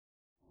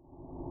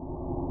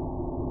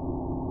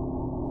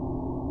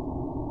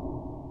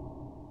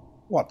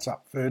What's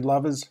up, food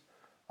lovers?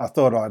 I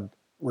thought I'd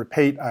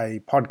repeat a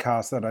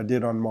podcast that I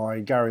did on my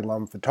Gary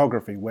Lum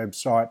photography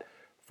website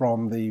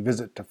from the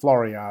visit to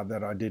Floriade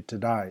that I did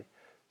today.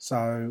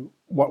 So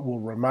what will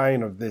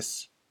remain of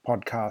this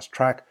podcast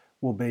track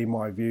will be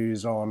my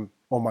views on,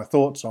 or my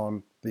thoughts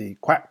on, the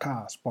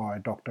Quackcast by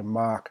Dr.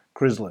 Mark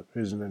Crislip,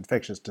 who's an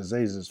infectious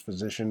diseases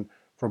physician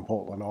from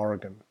Portland,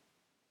 Oregon.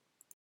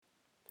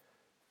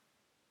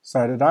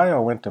 So today I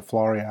went to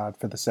Floriade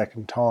for the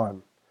second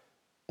time.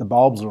 The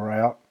bulbs were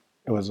out.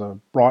 It was a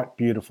bright,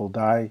 beautiful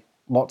day,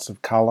 lots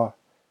of colour,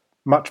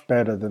 much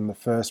better than the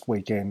first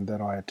weekend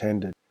that I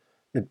attended.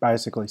 It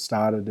basically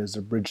started as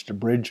a bridge to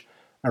bridge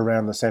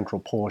around the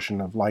central portion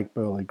of Lake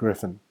Burley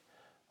Griffin.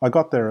 I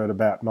got there at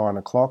about 9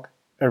 o'clock.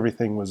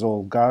 Everything was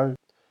all go.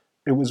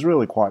 It was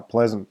really quite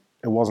pleasant.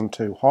 It wasn't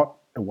too hot.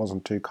 It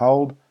wasn't too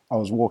cold. I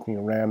was walking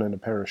around in a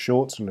pair of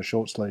shorts and a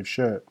short sleeve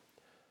shirt.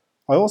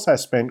 I also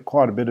spent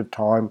quite a bit of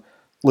time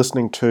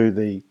listening to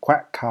the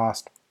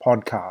Quackcast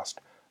podcast.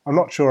 I'm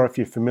not sure if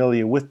you're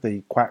familiar with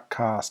the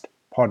Quackcast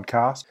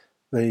podcast.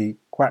 The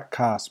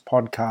Quackcast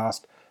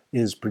podcast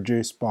is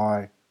produced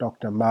by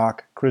Dr.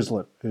 Mark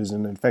Crislip, who's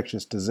an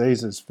infectious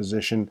diseases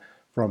physician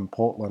from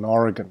Portland,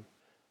 Oregon.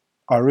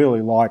 I really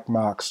like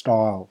Mark's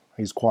style.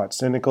 He's quite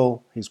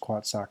cynical, he's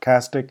quite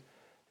sarcastic.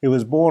 He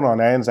was born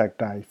on Anzac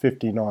Day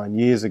 59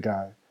 years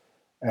ago,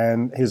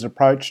 and his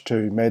approach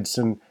to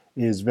medicine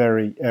is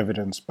very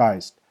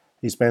evidence-based.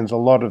 He spends a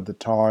lot of the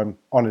time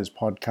on his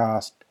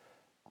podcast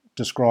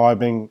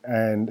describing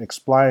and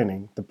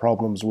explaining the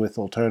problems with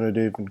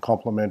alternative and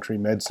complementary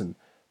medicine,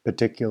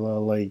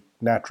 particularly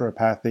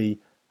naturopathy,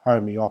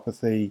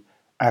 homeopathy,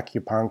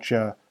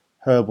 acupuncture,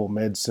 herbal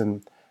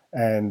medicine,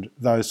 and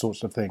those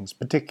sorts of things,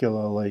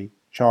 particularly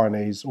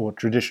Chinese or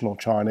traditional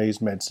Chinese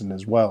medicine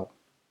as well.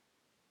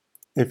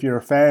 If you're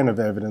a fan of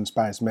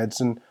evidence-based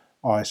medicine,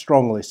 I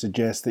strongly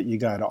suggest that you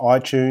go to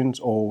iTunes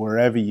or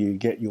wherever you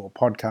get your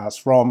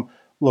podcasts from,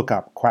 look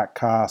up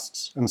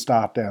Quackcasts and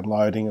start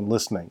downloading and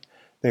listening.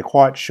 They're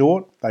quite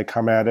short, they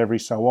come out every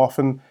so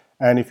often,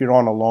 and if you're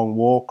on a long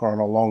walk or on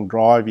a long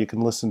drive, you can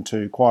listen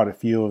to quite a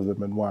few of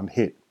them in one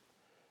hit.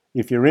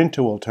 If you're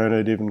into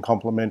alternative and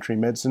complementary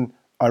medicine,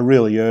 I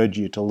really urge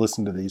you to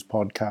listen to these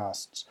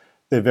podcasts.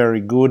 They're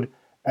very good,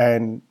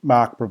 and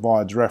Mark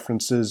provides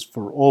references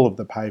for all of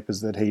the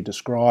papers that he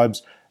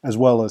describes, as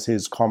well as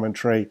his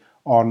commentary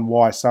on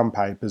why some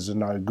papers are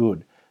no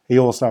good. He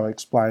also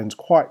explains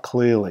quite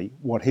clearly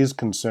what his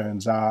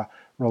concerns are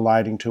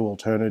relating to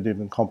alternative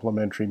and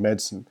complementary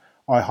medicine.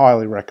 I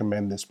highly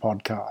recommend this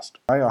podcast.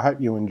 I hope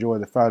you enjoy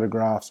the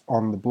photographs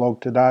on the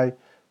blog today.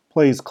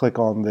 Please click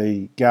on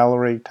the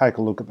gallery, take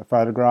a look at the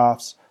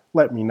photographs.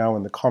 Let me know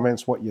in the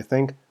comments what you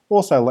think.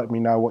 Also let me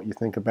know what you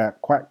think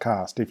about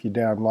Quackcast if you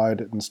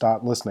download it and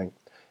start listening.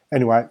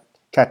 Anyway,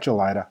 catch you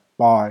later.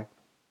 Bye.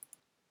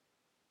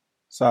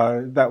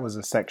 So that was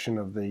a section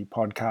of the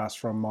podcast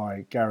from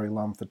my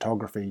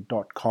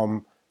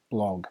GaryLumPhotography.com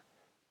blog.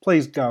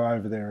 Please go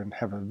over there and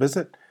have a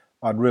visit.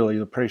 I'd really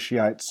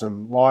appreciate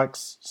some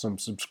likes, some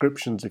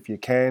subscriptions if you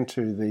can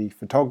to the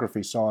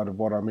photography side of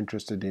what I'm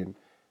interested in.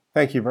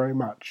 Thank you very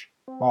much.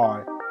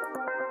 Bye.